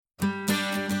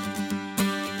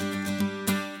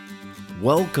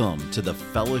Welcome to the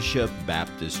Fellowship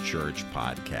Baptist Church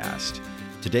podcast.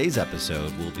 Today's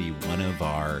episode will be one of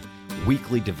our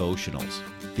weekly devotionals.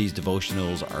 These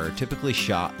devotionals are typically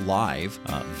shot live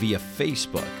via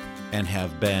Facebook and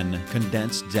have been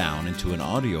condensed down into an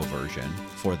audio version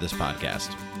for this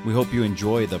podcast. We hope you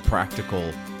enjoy the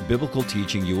practical biblical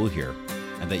teaching you will hear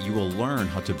and that you will learn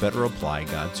how to better apply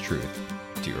God's truth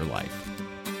to your life.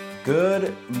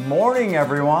 Good morning,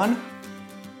 everyone.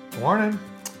 Morning.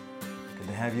 Good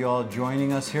to have you all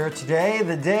joining us here today,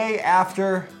 the day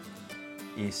after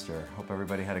Easter. Hope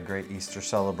everybody had a great Easter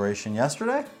celebration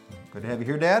yesterday. Good to have you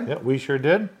here, Dad. Yeah, we sure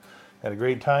did. Had a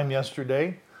great time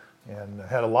yesterday and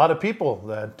had a lot of people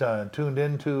that tuned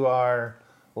into our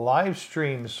live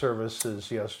stream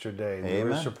services yesterday. Amen. We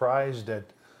were surprised at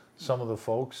some of the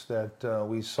folks that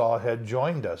we saw had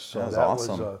joined us. So That was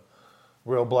awesome. was a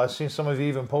real blessing. Some of you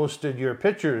even posted your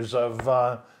pictures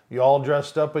of you all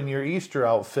dressed up in your Easter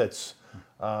outfits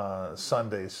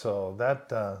Sunday. So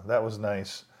that was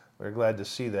nice. We're glad to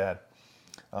see that.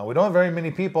 We don't have very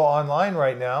many people online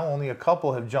right now. Only a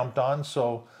couple have jumped on,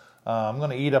 so I'm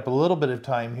going to eat up a little bit of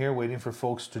time here waiting for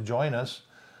folks to join us.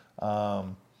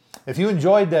 If you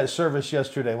enjoyed that service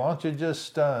yesterday, why don't you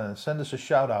just send us a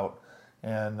shout out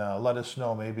and let us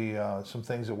know maybe some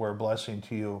things that were a blessing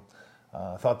to you.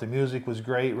 I thought the music was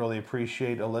great. Really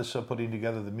appreciate Alyssa putting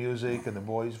together the music and the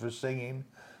boys for singing.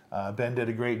 Ben did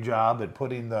a great job at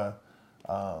putting the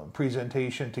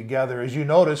presentation together. As you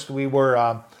noticed, we were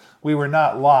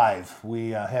not live. We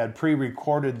had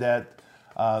pre-recorded that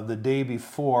the day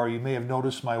before. You may have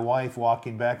noticed my wife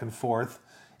walking back and forth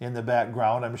in the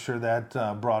background. I'm sure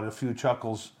that brought a few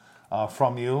chuckles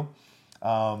from you.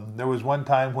 There was one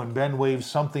time when Ben waved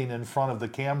something in front of the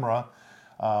camera,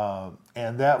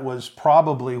 and that was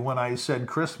probably when I said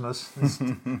Christmas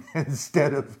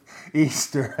instead of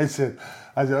Easter. I said,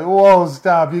 whoa,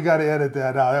 stop, you got to edit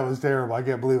that out. That was terrible. I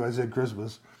can't believe I said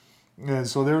Christmas. And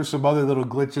so there were some other little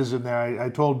glitches in there. I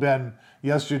told Ben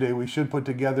yesterday we should put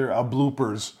together a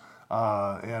bloopers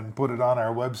and put it on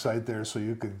our website there so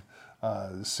you can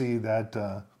see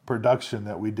that production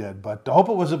that we did. But I hope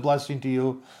it was a blessing to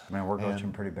you. Man, we're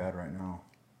glitching pretty bad right now.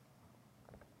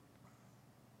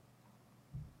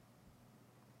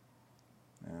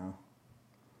 Yeah.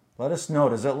 Let us know.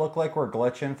 Does it look like we're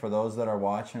glitching for those that are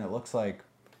watching? It looks like,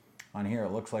 on here,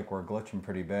 it looks like we're glitching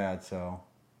pretty bad, so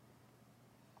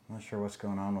I'm not sure what's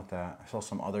going on with that. I saw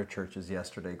some other churches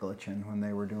yesterday glitching when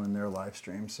they were doing their live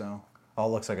stream, so all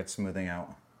it looks like it's smoothing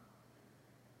out.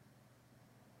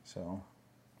 So,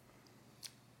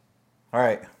 all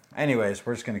right. Anyways,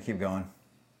 we're just going to keep going.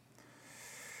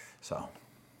 So,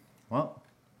 well,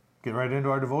 Get right into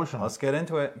our devotion. let's get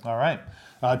into it. All right.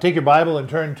 Take your Bible and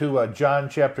turn to John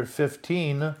chapter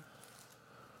 15.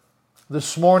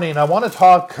 This morning, I want to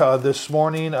talk this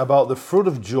morning about the fruit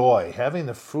of joy, having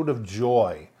the fruit of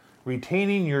joy,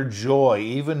 retaining your joy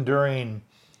even during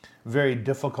very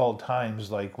difficult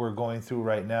times like we're going through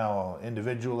right now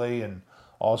individually and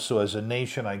also as a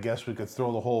nation. I guess we could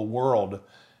throw the whole world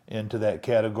into that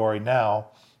category now.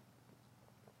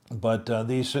 But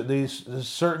these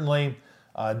certainly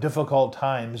difficult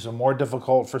times, are more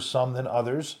difficult for some than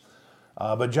others.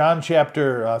 But John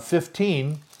chapter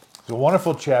 15 is a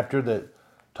wonderful chapter that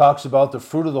talks about the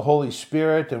fruit of the Holy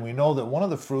Spirit, and we know that one of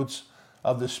the fruits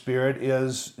of the Spirit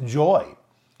is joy.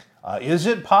 Is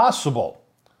it possible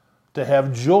to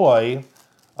have joy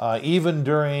even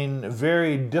during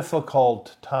very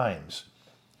difficult times?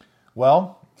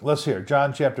 Well, let's hear.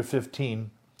 John chapter 15,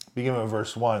 beginning with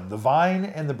verse 1. The vine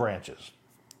and the branches.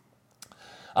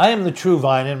 I am the true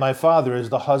vine, and my Father is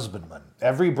the husbandman.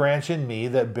 Every branch in me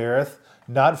that beareth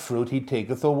not fruit he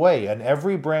taketh away, and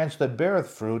every branch that beareth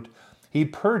fruit he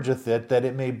purgeth it, that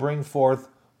it may bring forth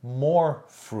more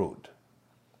fruit.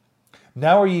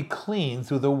 Now are ye clean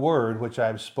through the word which I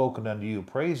have spoken unto you.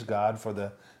 Praise God for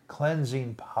the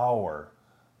cleansing power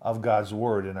of God's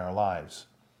word in our lives.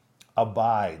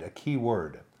 Abide, a key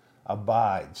word.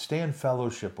 Abide. Stay in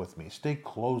fellowship with me. Stay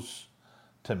close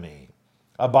to me.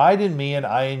 Abide in me and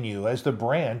I in you, as the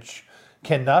branch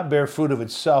cannot bear fruit of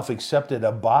itself except it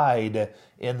abide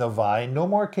in the vine. No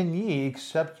more can ye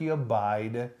except ye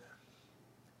abide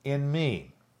in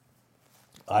me.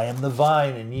 I am the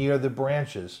vine, and ye are the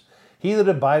branches. He that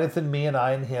abideth in me and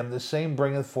I in him, the same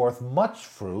bringeth forth much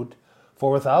fruit,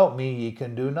 for without me ye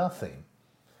can do nothing.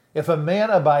 If a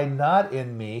man abide not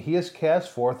in me, he is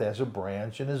cast forth as a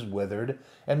branch and is withered,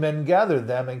 and men gather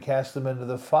them and cast them into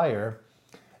the fire,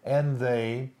 and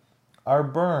they are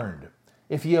burned.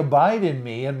 If ye abide in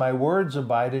me, and my words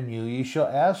abide in you, ye shall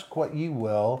ask what ye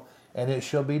will, and it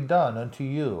shall be done unto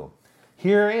you.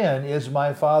 Herein is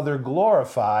my Father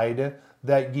glorified,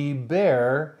 that ye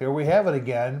bear, here we have it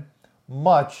again,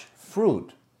 much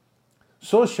fruit.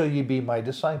 So shall ye be my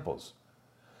disciples.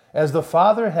 As the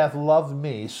Father hath loved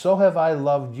me, so have I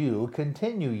loved you.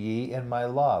 Continue ye in my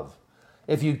love.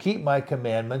 If you keep my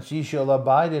commandments, ye shall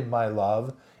abide in my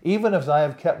love, even as I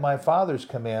have kept my Father's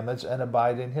commandments and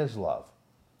abide in his love.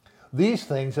 These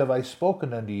things have I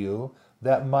spoken unto you,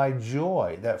 that my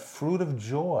joy, that fruit of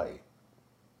joy,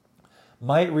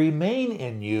 might remain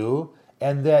in you,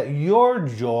 and that your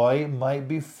joy might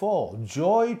be full.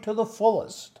 Joy to the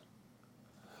fullest.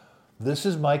 This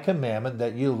is my commandment,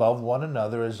 that ye love one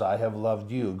another as I have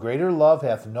loved you. Greater love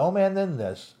hath no man than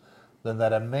this, than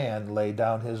that a man lay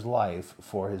down his life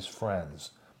for his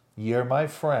friends. Ye are my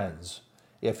friends,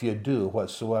 if you do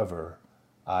whatsoever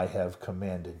I have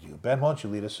commanded you. Ben, why don't you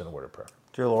lead us in a word of prayer?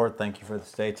 Dear Lord, thank you for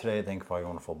this day today. Thank you for all your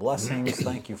wonderful blessings.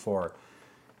 Thank you for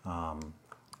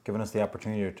giving us the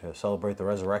opportunity to celebrate the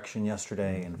resurrection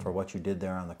yesterday and for what you did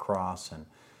there on the cross. And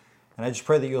I just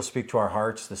pray that you'll speak to our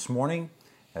hearts this morning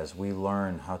as we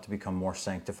learn how to become more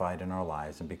sanctified in our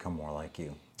lives and become more like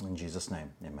you. In Jesus'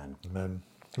 name, amen. Amen.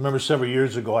 I remember several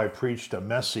years ago I preached a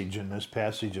message in this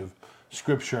passage of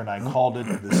Scripture, and I called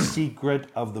it The Secret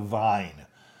of the Vine.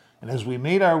 And as we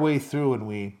made our way through and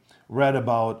we read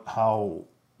about how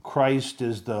Christ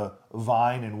is the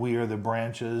vine and we are the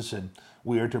branches, and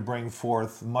we are to bring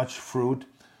forth much fruit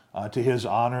to his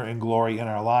honor and glory in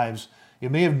our lives, you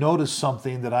may have noticed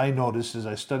something that I noticed as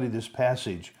I studied this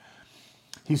passage.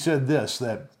 He said this,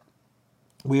 that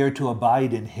we are to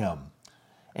abide in him.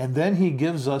 And then he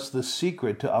gives us the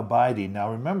secret to abiding.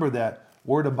 Now remember that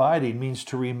word abiding means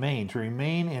to remain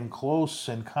in close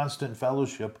and constant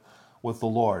fellowship with the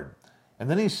Lord. And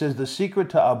then he says the secret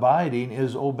to abiding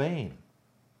is obeying.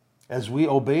 As we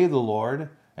obey the Lord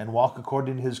and walk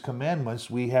according to his commandments,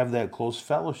 we have that close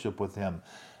fellowship with him.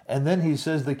 And then he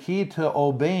says the key to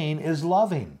obeying is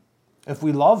loving. If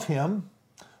we love him,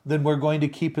 then we're going to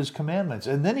keep his commandments.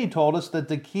 And then he told us that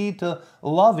the key to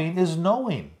loving is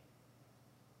knowing.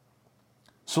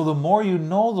 So the more you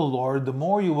know the Lord, the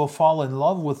more you will fall in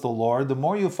love with the Lord. The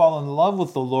more you fall in love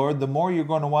with the Lord, the more you're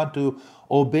going to want to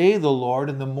obey the Lord.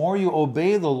 And the more you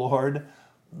obey the Lord,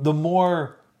 the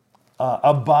more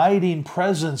abiding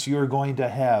presence you're going to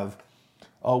have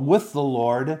with the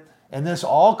Lord. And this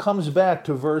all comes back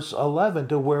to verse 11,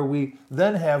 to where we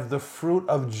then have the fruit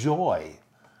of joy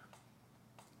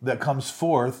that comes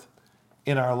forth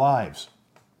in our lives.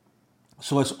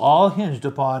 So it's all hinged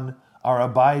upon our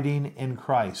abiding in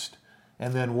Christ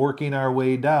and then working our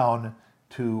way down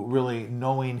to really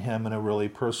knowing him in a really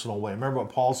personal way. Remember what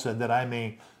Paul said, that I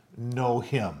may know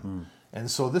him. And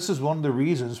so this is one of the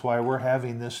reasons why we're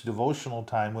having this devotional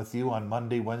time with you on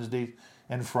Monday, Wednesday,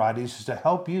 and Fridays, is to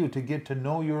help you to get to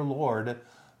know your Lord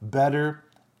better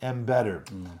and better.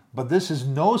 But this is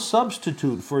no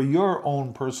substitute for your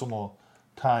own personal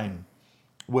time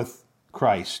with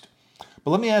Christ.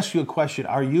 But let me ask you a question.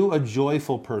 Are you a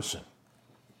joyful person?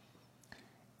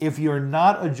 If you're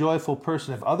not a joyful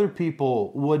person, if other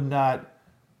people would not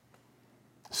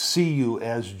see you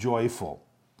as joyful,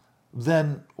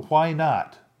 then why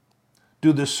not?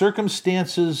 Do the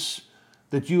circumstances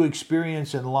that you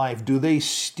experience in life, do they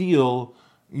steal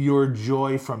your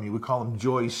joy from you? We call them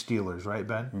joy stealers, right,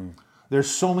 Ben?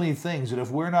 There's so many things that if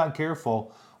we're not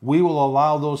careful, we will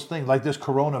allow those things, like this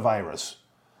coronavirus,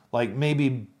 like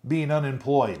maybe being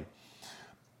unemployed,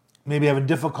 maybe having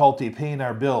difficulty paying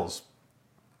our bills.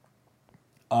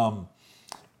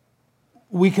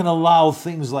 We can allow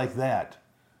things like that.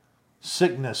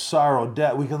 Sickness, sorrow,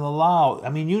 death. We can allow,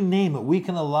 you name it, we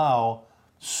can allow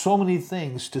so many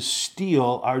things to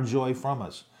steal our joy from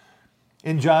us.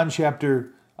 In John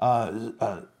chapter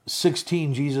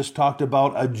 16, Jesus talked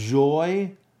about a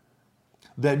joy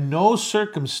that no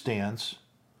circumstance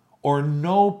or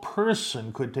no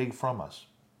person could take from us.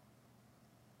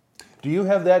 Do you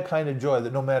have that kind of joy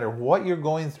that no matter what you're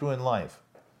going through in life,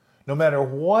 no matter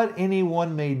what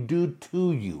anyone may do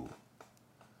to you,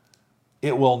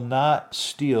 it will not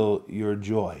steal your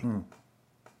joy?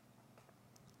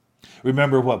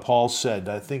 Remember what Paul said,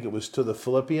 I think it was to the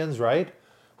Philippians, right?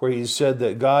 Where he said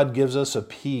that God gives us a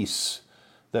peace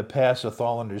that passeth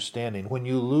all understanding. When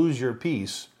you lose your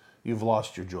peace, you've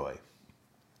lost your joy.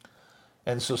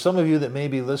 And so some of you that may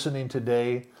be listening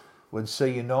today would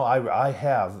say, I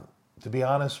have, to be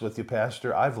honest with you,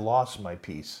 Pastor, I've lost my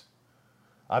peace.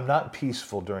 I'm not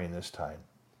peaceful during this time.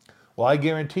 Well, I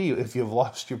guarantee you, if you've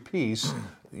lost your peace,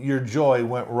 your joy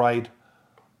went right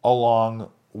along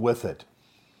with it.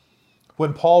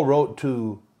 When Paul wrote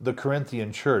to the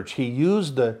Corinthian church, he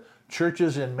used the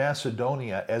churches in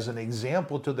Macedonia as an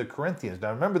example to the Corinthians.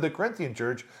 Now remember, the Corinthian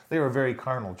church, they were a very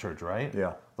carnal church, right?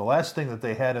 Yeah. The last thing that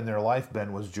they had in their life,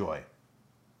 Ben, was joy.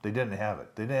 They didn't have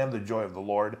it. They didn't have the joy of the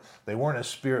Lord. They weren't a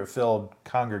spirit-filled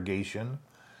congregation.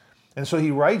 And so he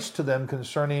writes to them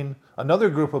concerning another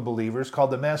group of believers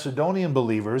called the Macedonian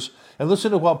believers. And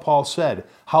listen to what Paul said,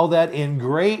 how that in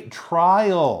great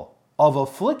trial of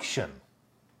affliction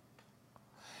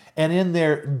and in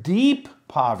their deep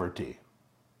poverty.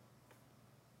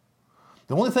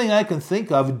 The only thing I can think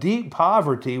of, deep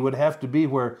poverty would have to be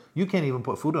where you can't even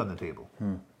put food on the table.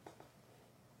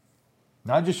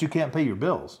 Not just you can't pay your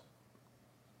bills.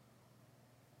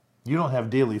 You don't have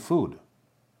daily food.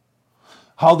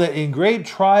 How that in great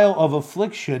trial of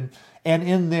affliction and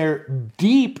in their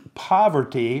deep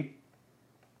poverty,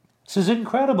 this is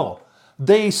incredible,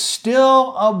 they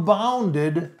still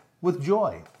abounded with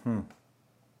joy.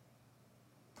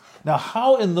 Now,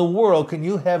 how in the world can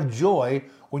you have joy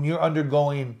when you're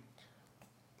undergoing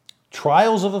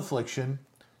trials of affliction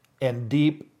and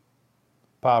deep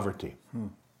poverty?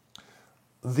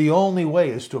 The only way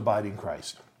is to abide in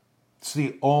Christ. It's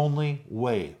the only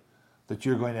way that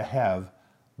you're going to have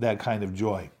that kind of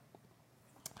joy.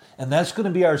 And that's going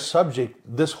to be our subject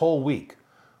this whole week.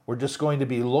 We're just going to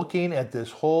be looking at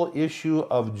this whole issue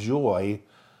of joy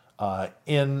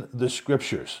in the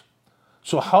Scriptures.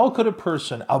 So how could a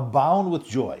person abound with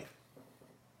joy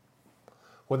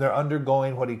when they're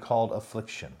undergoing what he called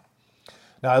affliction?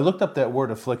 Now, I looked up that word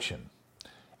affliction,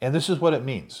 and this is what it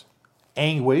means.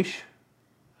 Anguish,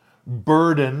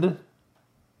 burdened,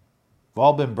 we've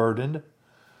all been burdened,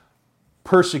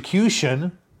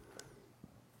 persecution,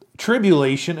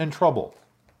 tribulation, and trouble.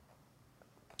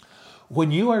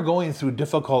 When you are going through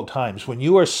difficult times, when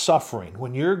you are suffering,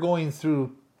 when you're going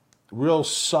through real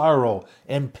sorrow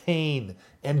and pain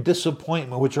and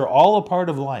disappointment, which are all a part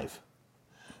of life,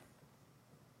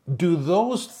 do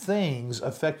those things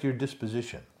affect your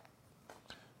disposition?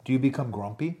 Do you become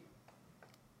grumpy?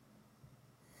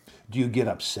 Do you get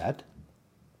upset?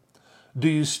 Do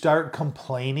you start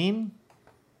complaining?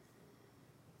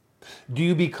 Do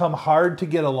you become hard to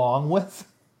get along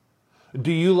with?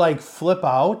 Do you flip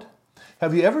out?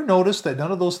 Have you ever noticed that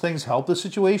none of those things help the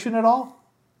situation at all?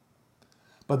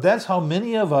 But that's how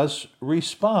many of us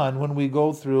respond when we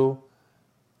go through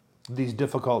these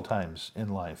difficult times in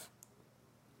life.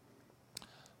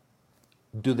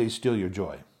 Do they steal your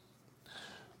joy?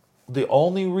 The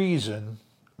only reason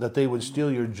that they would steal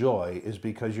your joy is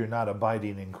because you're not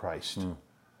abiding in Christ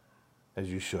as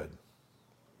you should.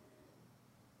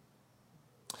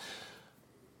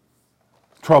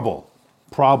 Trouble,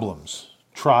 problems,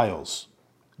 trials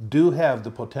do have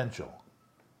the potential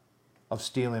of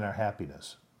stealing our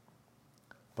happiness,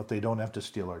 but they don't have to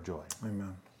steal our joy.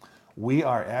 Amen. We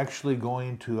are actually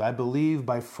going to, I believe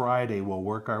by Friday, we'll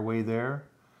work our way there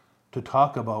to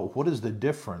talk about what is the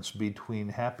difference between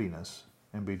happiness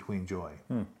and between joy.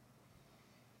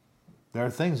 There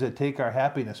are things that take our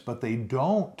happiness, but they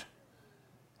don't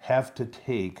have to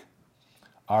take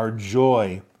our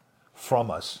joy from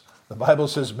us. The Bible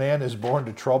says man is born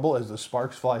to trouble as the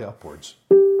sparks fly upwards.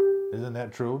 Isn't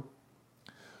that true?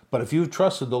 But if you've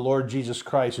trusted the Lord Jesus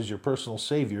Christ as your personal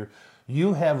Savior,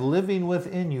 you have living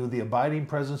within you the abiding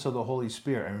presence of the Holy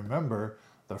Spirit. And remember,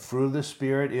 the fruit of the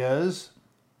Spirit is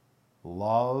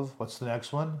love. What's the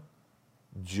next one?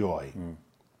 Joy.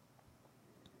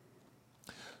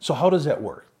 So how does that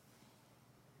work?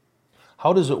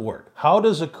 How does it work? How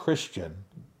does a Christian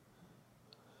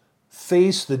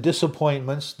face the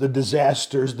disappointments, the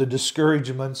disasters, the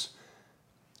discouragements,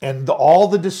 and all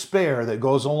the despair that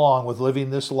goes along with living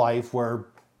this life where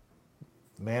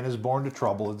man is born to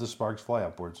trouble as the sparks fly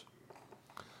upwards?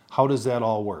 How does that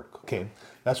all work? Okay,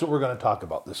 that's what we're going to talk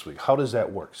about this week. How does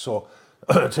that work? So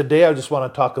today I just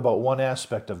want to talk about one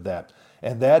aspect of that,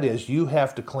 and that is you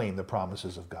have to claim the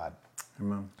promises of God.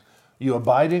 Amen. You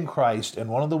abide in Christ, and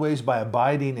one of the ways by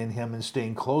abiding in Him and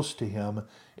staying close to Him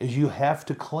is you have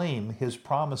to claim His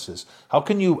promises. How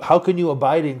can you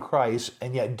abide in Christ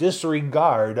and yet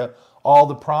disregard all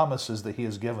the promises that He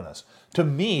has given us? To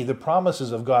me, the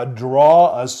promises of God draw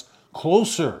us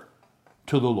closer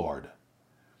to the Lord.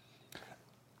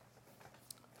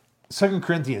 2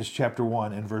 Corinthians chapter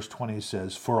 1 and verse 20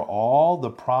 says, "For all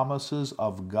the promises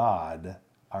of God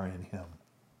are in Him."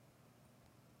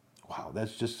 Wow,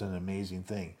 that's just an amazing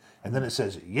thing. And then it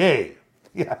says, yea.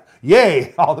 Yeah,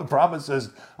 yea, all the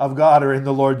promises of God are in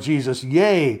the Lord Jesus.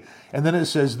 Yea. And then it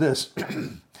says this,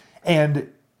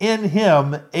 and in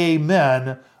Him,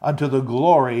 amen, unto the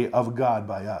glory of God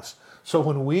by us. So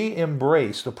when we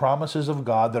embrace the promises of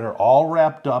God that are all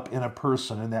wrapped up in a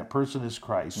person, and that person is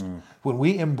Christ, when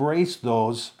we embrace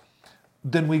those,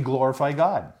 then we glorify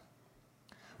God.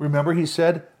 Remember, he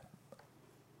said,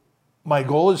 my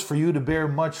goal is for you to bear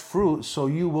much fruit, so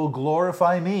you will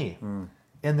glorify me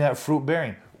in that fruit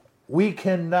bearing. We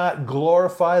cannot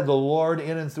glorify the Lord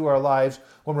in and through our lives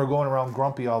when we're going around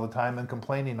grumpy all the time and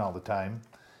complaining all the time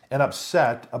and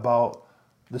upset about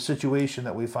the situation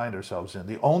that we find ourselves in.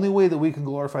 The only way that we can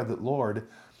glorify the Lord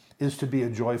is to be a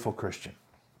joyful Christian.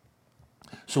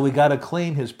 So we got to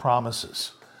claim his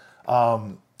promises.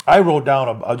 I wrote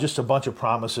down just a bunch of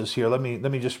promises here. Let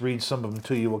me just read some of them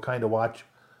to you. We'll kind of watch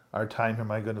our time here.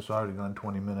 My goodness, I've already gone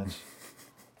 20 minutes.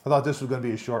 I thought this was going to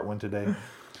be a short one today.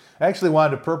 I actually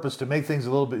wanted to purpose to make things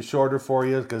a little bit shorter for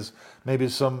you because maybe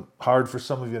it's hard for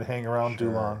some of you to hang around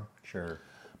too long. Sure.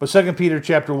 But 2 Peter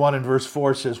chapter 1 and verse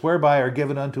 4 says, whereby are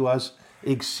given unto us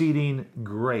exceeding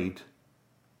great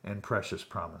and precious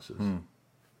promises.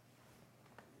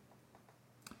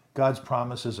 God's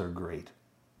promises are great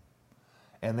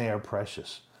and they are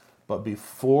precious. But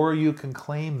before you can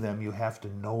claim them, you have to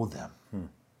know them.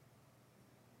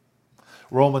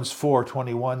 Romans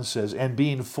 4:21 says, and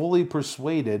being fully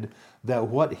persuaded that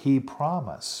what he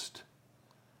promised,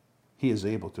 he is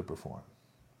able to perform.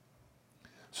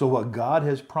 So what God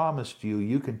has promised you,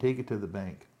 you can take it to the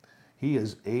bank. He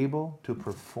is able to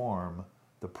perform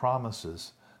the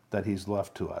promises that he's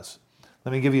left to us.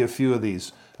 Let me give you a few of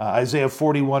these. Isaiah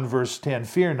 41 verse 10,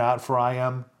 fear not, for I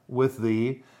am with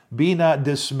thee. Be not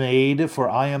dismayed, for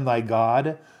I am thy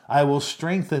God. I will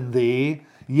strengthen thee.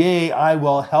 Yea, I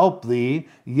will help thee.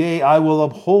 Yea, I will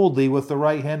uphold thee with the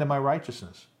right hand of my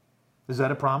righteousness. Is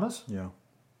that a promise? Yeah.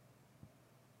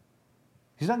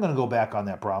 He's not going to go back on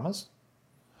that promise.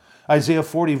 Isaiah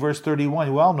 40 verse 31,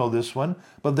 you all know this one.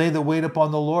 But they that wait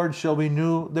upon the Lord shall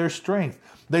renew their strength.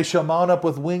 They shall mount up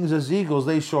with wings as eagles.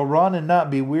 They shall run and not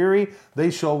be weary.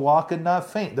 They shall walk and not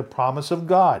faint. The promise of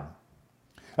God.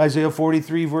 Isaiah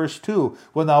 43 verse 2,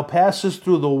 when thou passest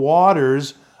through the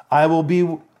waters, I will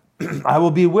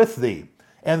be with thee.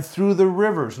 And through the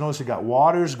rivers, notice you got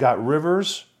waters, got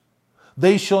rivers,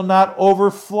 they shall not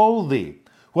overflow thee.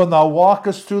 When thou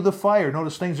walkest through the fire,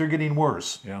 notice things are getting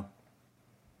worse. Yeah.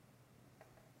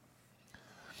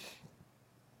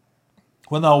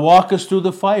 When thou walkest through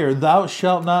the fire, thou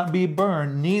shalt not be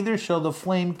burned, neither shall the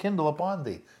flame kindle upon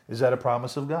thee. Is that a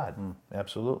promise of God?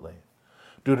 Absolutely.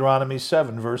 Deuteronomy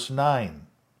 7, verse 9.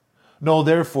 Know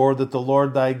therefore that the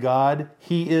Lord thy God,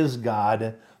 he is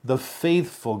God, the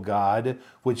faithful God,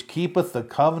 which keepeth the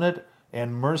covenant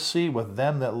and mercy with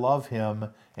them that love him,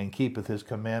 and keepeth his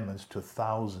commandments to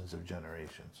thousands of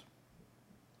generations.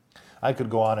 I could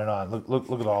go on and on.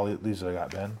 Look at all these that I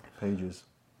got, Ben. Pages.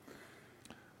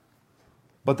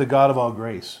 But the God of all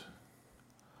grace,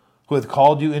 who hath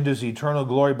called you into his eternal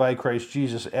glory by Christ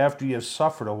Jesus, after you have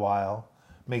suffered a while,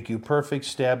 make you perfect,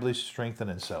 establish, strengthen,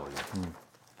 and settle you.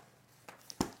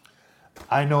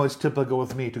 I know it's typical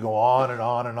with me to go on and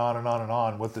on and on and on and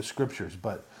on with the scriptures,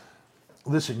 but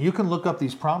listen, you can look up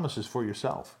these promises for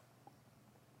yourself.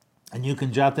 And you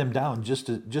can jot them down just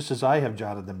as I have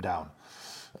jotted them down.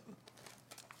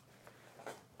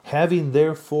 Having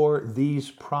therefore these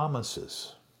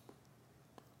promises,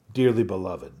 dearly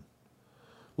beloved,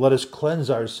 let us cleanse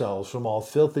ourselves from all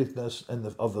filthiness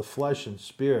of the flesh and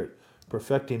spirit,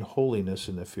 perfecting holiness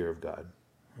in the fear of God.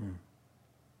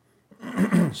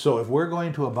 So if we're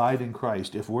going to abide in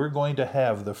Christ, if we're going to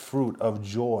have the fruit of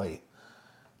joy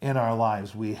in our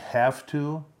lives, we have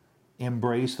to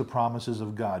embrace the promises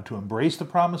of God. To embrace the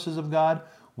promises of God,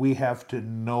 we have to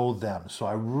know them. So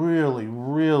I really,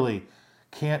 really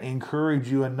can't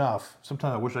encourage you enough.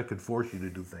 Sometimes I wish I could force you to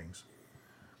do things.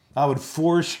 I would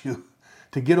force you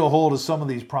to get a hold of some of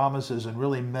these promises and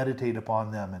really meditate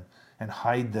upon them and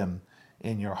hide them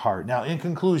in your heart. Now, in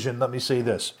conclusion, let me say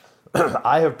this.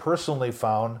 I have personally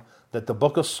found that the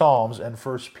book of Psalms and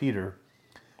 1 Peter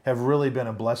have really been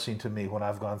a blessing to me when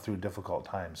I've gone through difficult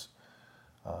times.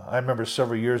 I remember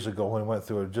several years ago when we went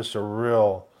through just a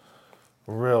real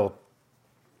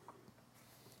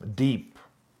deep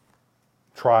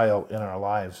trial in our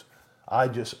lives.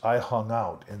 I hung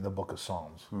out in the book of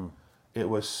Psalms. It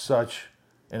was such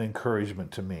an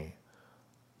encouragement to me.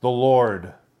 The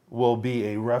Lord will be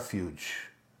a refuge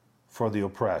for the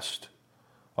oppressed,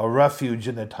 a refuge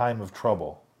in the time of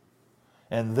trouble.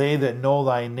 And they that know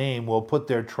thy name will put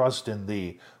their trust in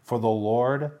thee, for the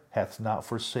Lord hath not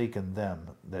forsaken them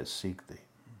that seek thee.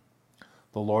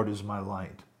 The Lord is my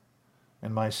light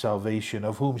and my salvation.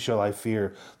 Of whom shall I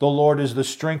fear? The Lord is the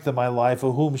strength of my life.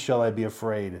 Of whom shall I be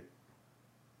afraid?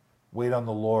 Wait on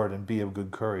the Lord and be of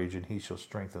good courage, and he shall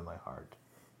strengthen thy heart.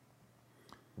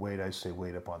 Wait, I say,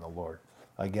 wait upon the Lord.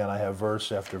 Again, I have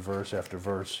verse after verse after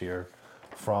verse here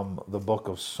from the book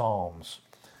of Psalms.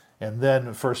 and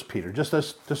then 1 Peter.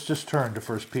 Let's just turn to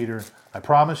 1 Peter. I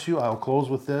promise you, I'll close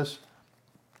with this.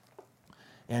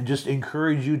 And just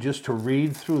encourage you just to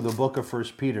read through the book of 1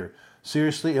 Peter.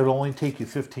 Seriously, it'll only take you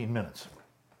 15 minutes.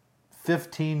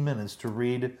 15 minutes to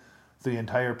read the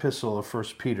entire epistle of 1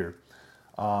 Peter.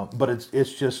 But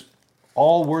it's just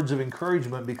all words of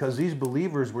encouragement, because these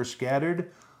believers were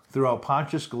scattered throughout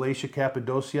Pontus, Galatia,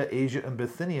 Cappadocia, Asia, and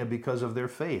Bithynia because of their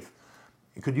faith.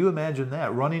 Could you imagine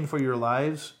that? Running for your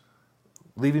lives,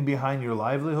 leaving behind your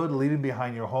livelihood, leaving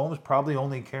behind your homes, probably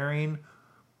only carrying,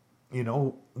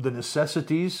 the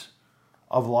necessities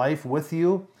of life with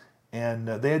you, and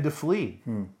they had to flee.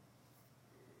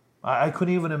 I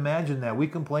couldn't even imagine that. We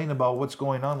complain about what's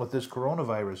going on with this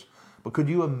coronavirus, but could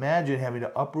you imagine having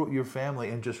to uproot your family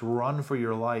and just run for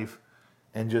your life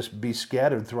and just be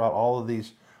scattered throughout all of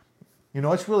these?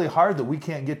 It's really hard that we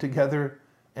can't get together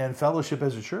and fellowship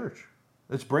as a church.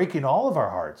 It's breaking all of our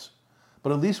hearts.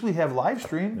 But at least we have live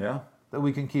stream that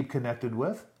we can keep connected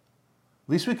with. At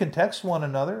least we can text one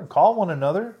another and call one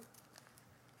another.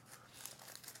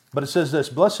 But it says this,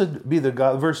 blessed be the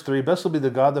God, verse 3, blessed be the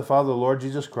God, the Father, the Lord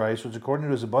Jesus Christ, which according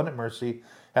to his abundant mercy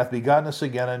hath begotten us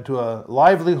again unto a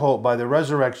lively hope by the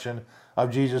resurrection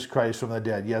of Jesus Christ from the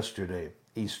dead, yesterday,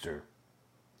 Easter.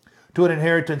 To an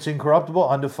inheritance incorruptible,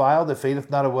 undefiled, that fadeth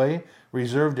not away,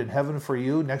 reserved in heaven for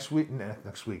you. Next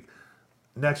Wednesday,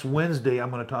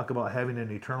 I'm going to talk about having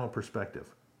an eternal perspective.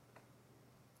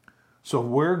 So if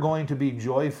we're going to be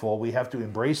joyful, we have to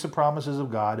embrace the promises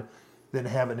of God, then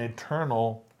have an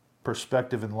eternal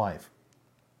perspective in life.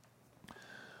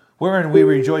 Wherein we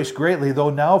rejoice greatly,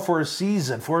 though now for a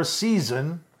season,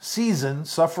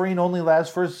 suffering only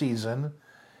lasts for a season,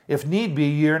 if need be,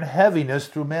 ye are in heaviness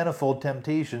through manifold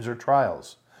temptations or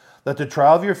trials, that the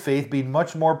trial of your faith be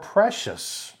much more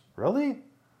precious. Really?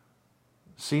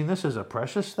 Seeing this as a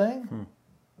precious thing?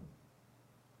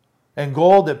 And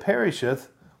gold that perisheth,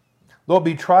 though it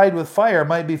be tried with fire,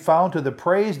 might be found to the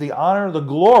praise, the honor, the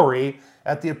glory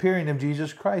at the appearing of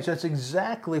Jesus Christ. That's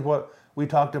exactly what we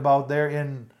talked about there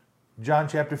in John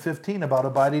chapter 15, about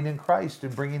abiding in Christ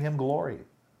and bringing him glory.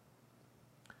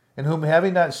 In whom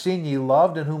having not seen ye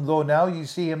loved, in whom though now ye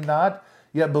see him not,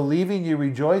 yet believing ye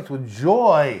rejoice with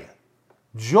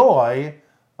joy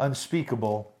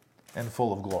unspeakable and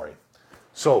full of glory.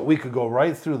 So we could go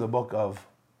right through the book of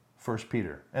 1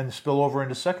 Peter and spill over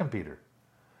into 2 Peter.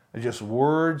 They're just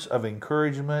words of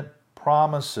encouragement,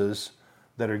 promises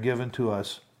that are given to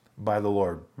us by the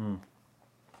Lord.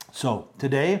 So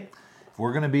today, if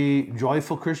we're going to be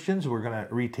joyful Christians, we're going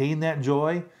to retain that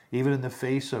joy, even in the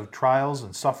face of trials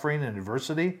and suffering and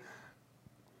adversity.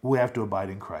 We have to abide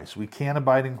in Christ. We can't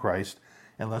abide in Christ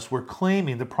unless we're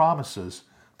claiming the promises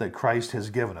that Christ has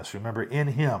given us. Remember, in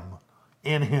Him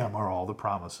are all the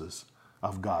promises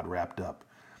of God wrapped up.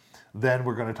 Then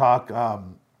we're going to talk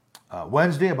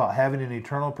Wednesday about having an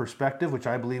eternal perspective, which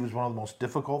I believe is one of the most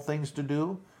difficult things to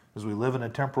do as we live in a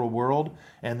temporal world.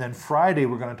 And then Friday,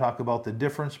 we're going to talk about the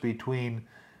difference between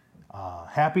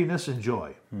happiness and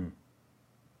joy.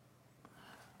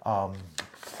 I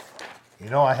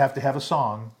have to have a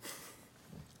song.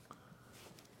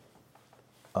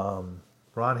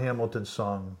 Ron Hamilton's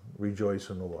song, Rejoice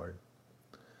in the Lord.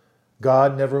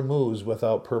 God never moves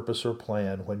without purpose or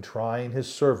plan when trying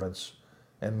his servants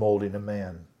and molding a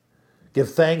man.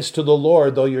 Give thanks to the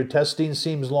Lord, though your testing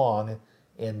seems long.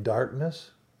 In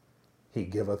darkness, he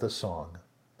giveth a song.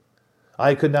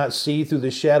 I could not see through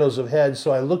the shadows of heads,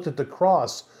 so I looked at the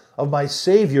cross of my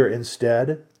Savior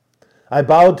instead. I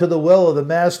bowed to the will of the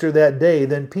Master that day,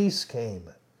 then peace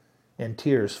came, and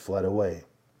tears fled away.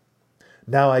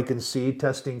 Now I can see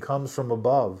testing comes from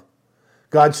above.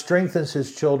 God strengthens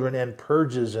his children and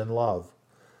purges in love.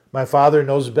 My Father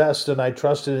knows best, and I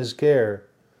trust in his care.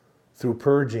 Through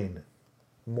purging,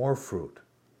 more fruit.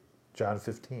 John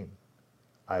 15,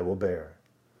 I will bear.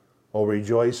 Oh,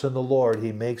 rejoice in the Lord,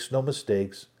 he makes no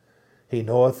mistakes. He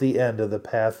knoweth the end of the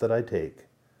path that I take.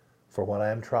 For when I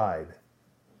am tried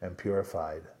and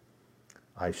purified,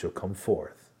 I shall come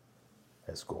forth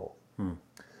as gold.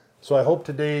 So I hope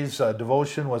today's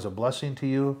devotion was a blessing to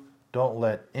you. Don't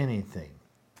let anything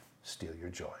steal your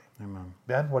joy. Amen.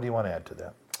 Ben, what do you want to add to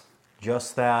that?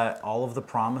 Just that all of the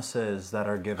promises that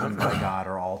are given by God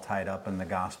are all tied up in the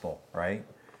gospel, right?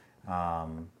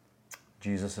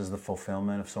 Jesus is the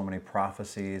fulfillment of so many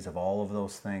prophecies, of all of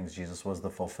those things. Jesus was the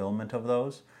fulfillment of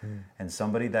those. And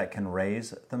somebody that can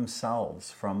raise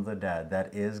themselves from the dead,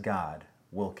 that is God,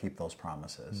 will keep those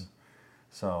promises.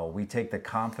 So we take the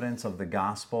confidence of the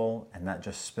gospel, and that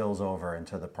just spills over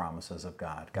into the promises of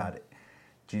God.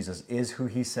 Jesus is who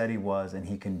he said he was, and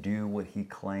he can do what he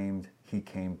claimed he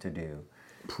came to do.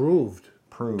 Proved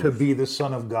Prove. to be the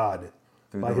Son of God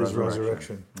Through by the his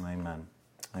resurrection. Amen.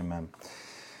 Amen.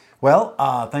 Well,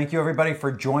 thank you everybody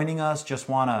for joining us. Just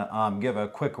want to give a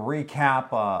quick recap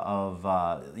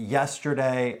of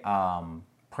yesterday.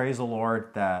 Praise the Lord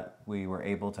that we were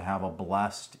able to have a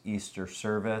blessed Easter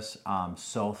service. I'm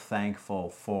so thankful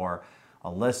for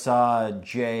Alyssa,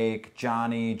 Jake,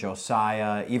 Johnny,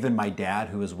 Josiah, even my dad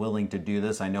who was willing to do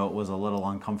this. I know it was a little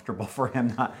uncomfortable for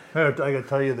him. I got to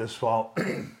tell you this, Paul.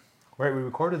 Right, we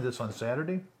recorded this on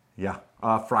Saturday? Yeah,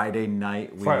 Friday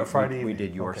night Friday we evening.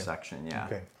 did your Okay. section, yeah.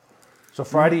 Okay. So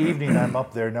Friday evening, I'm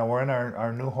up there. Now, we're in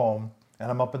our new home, and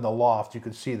I'm up in the loft. You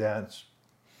can see that.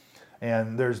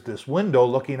 And there's this window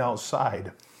looking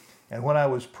outside. And when I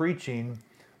was preaching,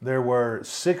 there were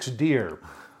 6 deer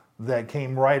that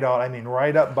came right out. I mean,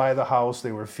 right up by the house.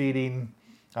 They were feeding.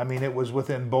 I mean, it was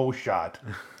within bow shot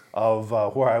of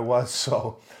where I was.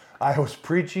 So I was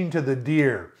preaching to the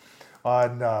deer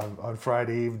on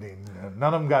Friday evening.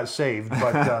 None of them got saved,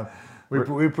 but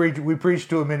we preached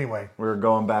to them anyway. I was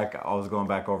going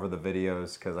back over the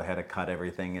videos because I had to cut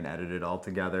everything and edit it all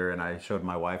together. And I showed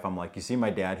my wife, I'm like, you see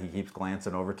my dad, he keeps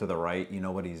glancing over to the right. You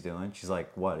know what he's doing? She's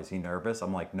like, what, is he nervous?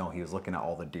 I'm like, no, he was looking at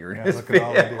all the deer in his Look at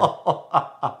all the deer.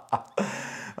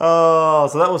 Oh,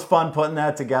 so that was fun putting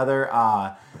that together.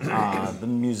 The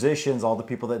musicians, all the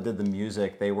people that did the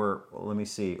music, they were, let me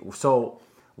see. So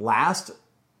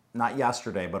not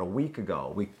yesterday, but a week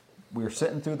ago, we were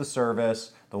sitting through the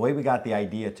service. The way we got the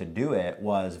idea to do it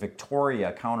was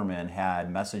Victoria Counterman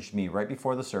had messaged me right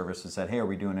before the service and said, hey, are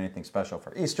we doing anything special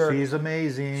for Easter? She's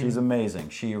amazing. She's amazing.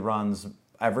 She runs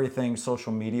everything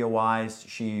social media wise.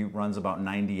 She runs about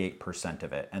 98%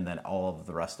 of it. And then all of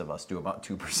the rest of us do about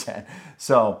 2%.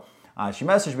 So she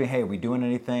messaged me, hey, are we doing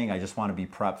anything? I just want to be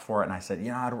prepped for it. And I said,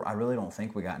 I really don't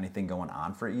think we got anything going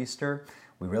on for Easter.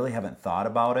 We really haven't thought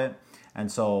about it. And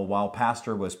so while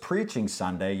Pastor was preaching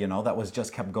Sunday, that was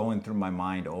just kept going through my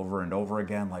mind over and over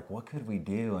again, like, what could we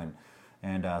do?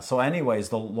 And so anyways,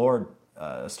 the Lord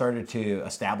started to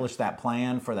establish that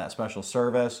plan for that special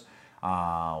service.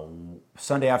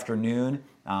 Sunday afternoon,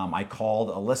 I called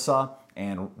Alyssa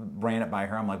and ran it by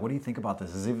her. I'm like, what do you think about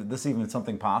this? Is this even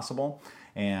something possible?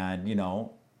 And,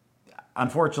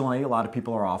 unfortunately, a lot of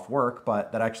people are off work,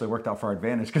 but that actually worked out for our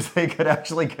advantage because they could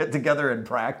actually get together and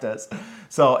practice.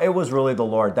 So it was really the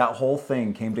Lord. That whole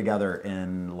thing came together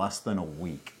in less than a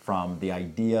week from the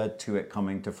idea to it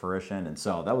coming to fruition. And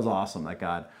so that was awesome that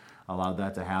God allowed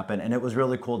that to happen. And it was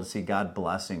really cool to see God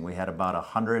blessing. We had about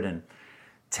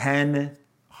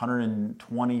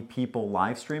 120 people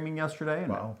live streaming yesterday.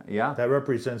 Wow. Yeah. That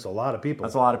represents a lot of people.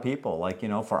 That's a lot of people. Like,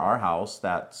 for our house,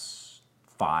 that's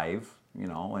 5.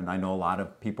 And I know a lot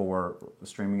of people were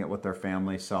streaming it with their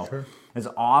family. So Sure. It's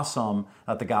awesome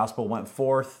that the gospel went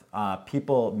forth.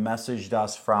 People messaged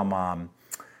us from,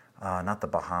 not the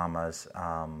Bahamas.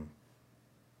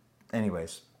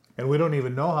 Anyways. And we don't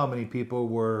even know how many people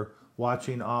were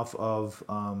watching off of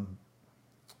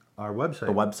our website.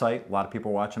 The website, a lot of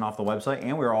people were watching off the website.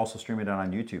 And we were also streaming it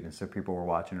on YouTube. And so people were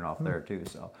watching it off there too.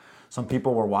 So some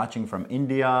people were watching from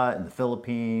India and the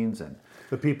Philippines and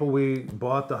the people we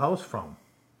bought the house from,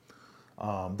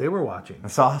 they were watching.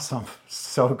 That's awesome.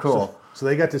 So cool. So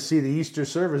they got to see the Easter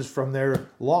service from their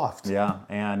loft. Yeah,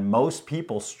 and most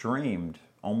people streamed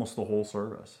almost the whole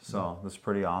service. So that's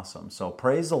pretty awesome. So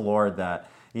praise the Lord that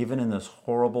even in this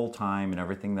horrible time and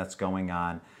everything that's going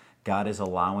on, God is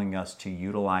allowing us to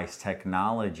utilize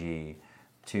technology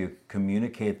to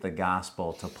communicate the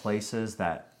gospel to places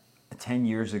that 10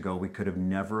 years ago we could have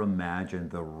never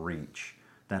imagined the reach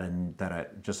that a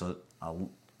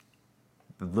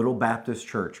little Baptist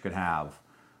church could have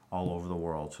all over the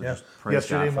world. So just praise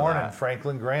Yesterday God for morning, that.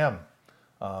 Franklin Graham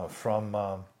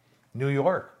from New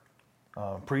York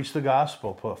preached the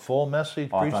gospel, put a full message,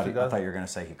 preached the I gospel. thought you were going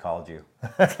to say he called you.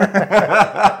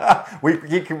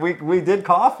 we did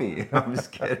coffee. I'm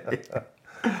just kidding.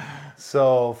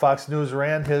 So Fox News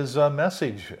ran his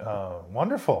message.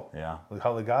 Wonderful. Yeah.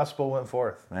 How the gospel went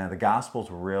forth. Man, the gospel's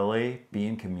really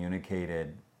being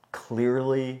communicated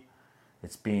clearly.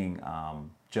 It's being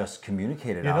just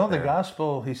communicated out The there.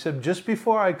 gospel, he said, just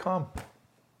before I come,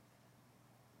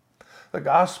 the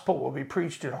gospel will be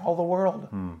preached in all the world.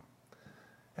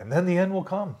 And then the end will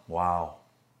come. Wow,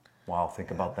 think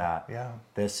about that. Yeah.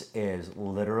 This is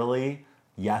literally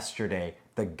yesterday,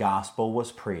 the gospel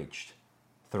was preached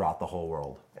throughout the whole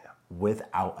world. Yeah.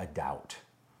 Without a doubt.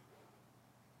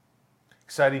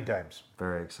 Exciting times.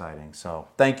 Very exciting. So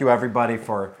thank you everybody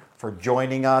for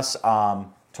joining us.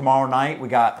 Tomorrow night we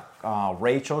got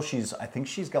Rachel. I think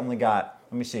she's only got,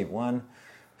 let me see,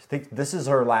 think this is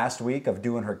her last week of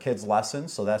doing her kids'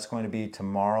 lessons, so that's going to be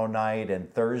tomorrow night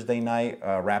and Thursday night,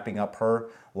 wrapping up her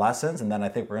lessons, and then I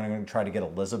think we're going to try to get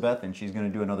Elizabeth, and she's going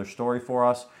to do another story for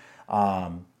us.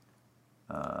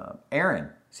 Aaron,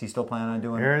 is he still planning on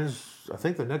doing? Aaron's, I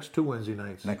think, the next 2 Wednesday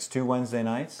nights. Next 2 Wednesday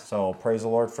nights, so praise the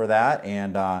Lord for that,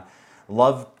 and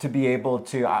love to be able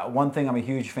to, one thing I'm a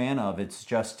huge fan of, it's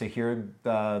just to hear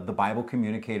the Bible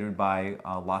communicated by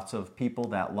lots of people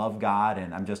that love God,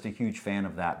 and I'm just a huge fan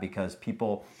of that because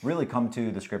people really come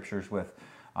to the scriptures with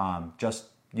just,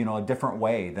 a different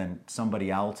way than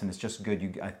somebody else, and it's just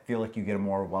good. I feel like you get a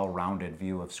more well-rounded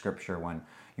view of scripture when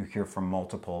you hear from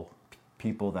multiple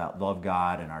people that love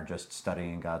God and are just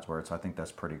studying God's word. So I think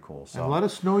that's pretty cool. So and let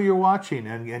us know you're watching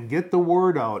and get the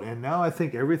word out. And now I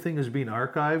think everything is being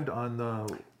archived on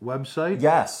the website.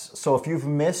 Yes. So if you've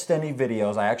missed any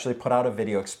videos, I actually put out a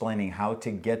video explaining how to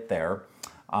get there.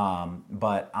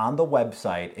 But on the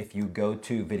website, if you go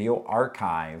to Video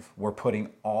Archive, we're putting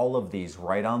all of these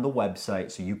right on the website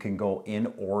so you can go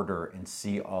in order and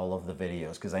see all of the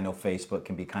videos. Because I know Facebook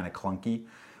can be kind of clunky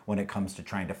when it comes to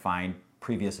trying to find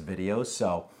previous videos.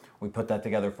 So we put that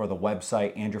together for the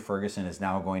website. Andrew Ferguson is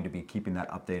now going to be keeping that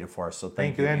updated for us. So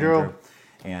thank you, Andrew.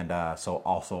 And so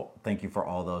also thank you for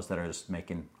all those that are just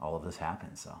making all of this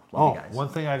happen. So love you guys. One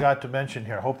thing I got to mention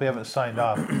here, I hope they haven't signed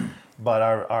off, but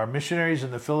our missionaries in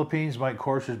the Philippines, Mike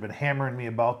Korsh has been hammering me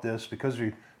about this because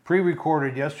we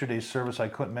pre-recorded yesterday's service. I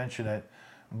couldn't mention it.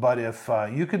 But if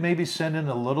you could maybe send in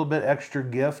a little bit extra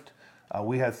gift.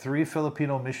 We had 3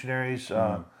 Filipino missionaries.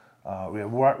 We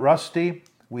have Rusty,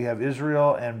 we have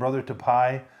Israel, and Brother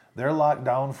Tapai. They're locked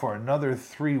down for another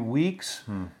 3 weeks,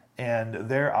 and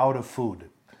they're out of food.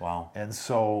 Wow. And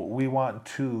so we want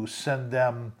to send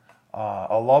them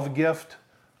a love gift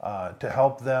to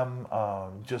help them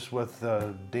just with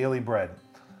daily bread.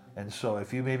 And so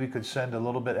if you maybe could send a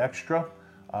little bit extra,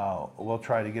 we'll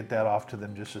try to get that off to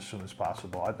them just as soon as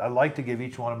possible. I'd like to give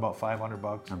each one about $500.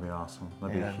 That'd be awesome.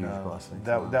 That'd be a huge blessing.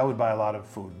 That would buy a lot of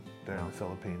food there in the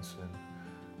Philippines.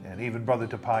 And even Brother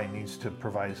Tapai needs to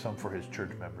provide some for his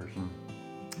church members.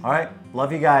 All right.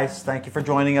 Love you guys. Thank you for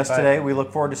joining us today. We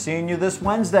look forward to seeing you this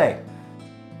Wednesday.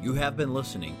 You have been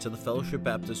listening to the Fellowship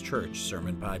Baptist Church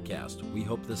Sermon Podcast. We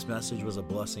hope this message was a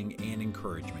blessing and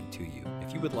encouragement to you.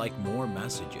 If you would like more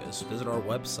messages, visit our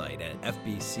website at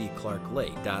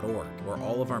fbcclarklake.org, where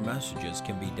all of our messages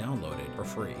can be downloaded for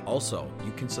free. Also,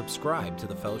 you can subscribe to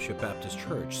the Fellowship Baptist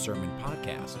Church Sermon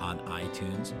Podcast on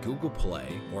iTunes, Google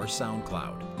Play, or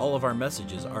SoundCloud. All of our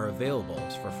messages are available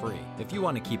for free. If you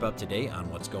want to keep up to date on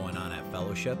what's going on at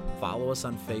Fellowship, follow us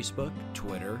on Facebook,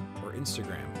 Twitter, or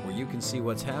Instagram, where you can see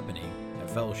what's happening at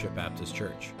Fellowship Baptist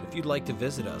Church. If you'd like to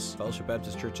visit us, Fellowship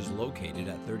Baptist Church is located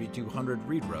at 3200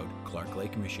 Reed Road, Clark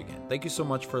Lake, Michigan. Thank you so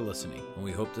much for listening, and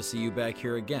we hope to see you back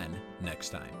here again next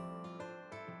time.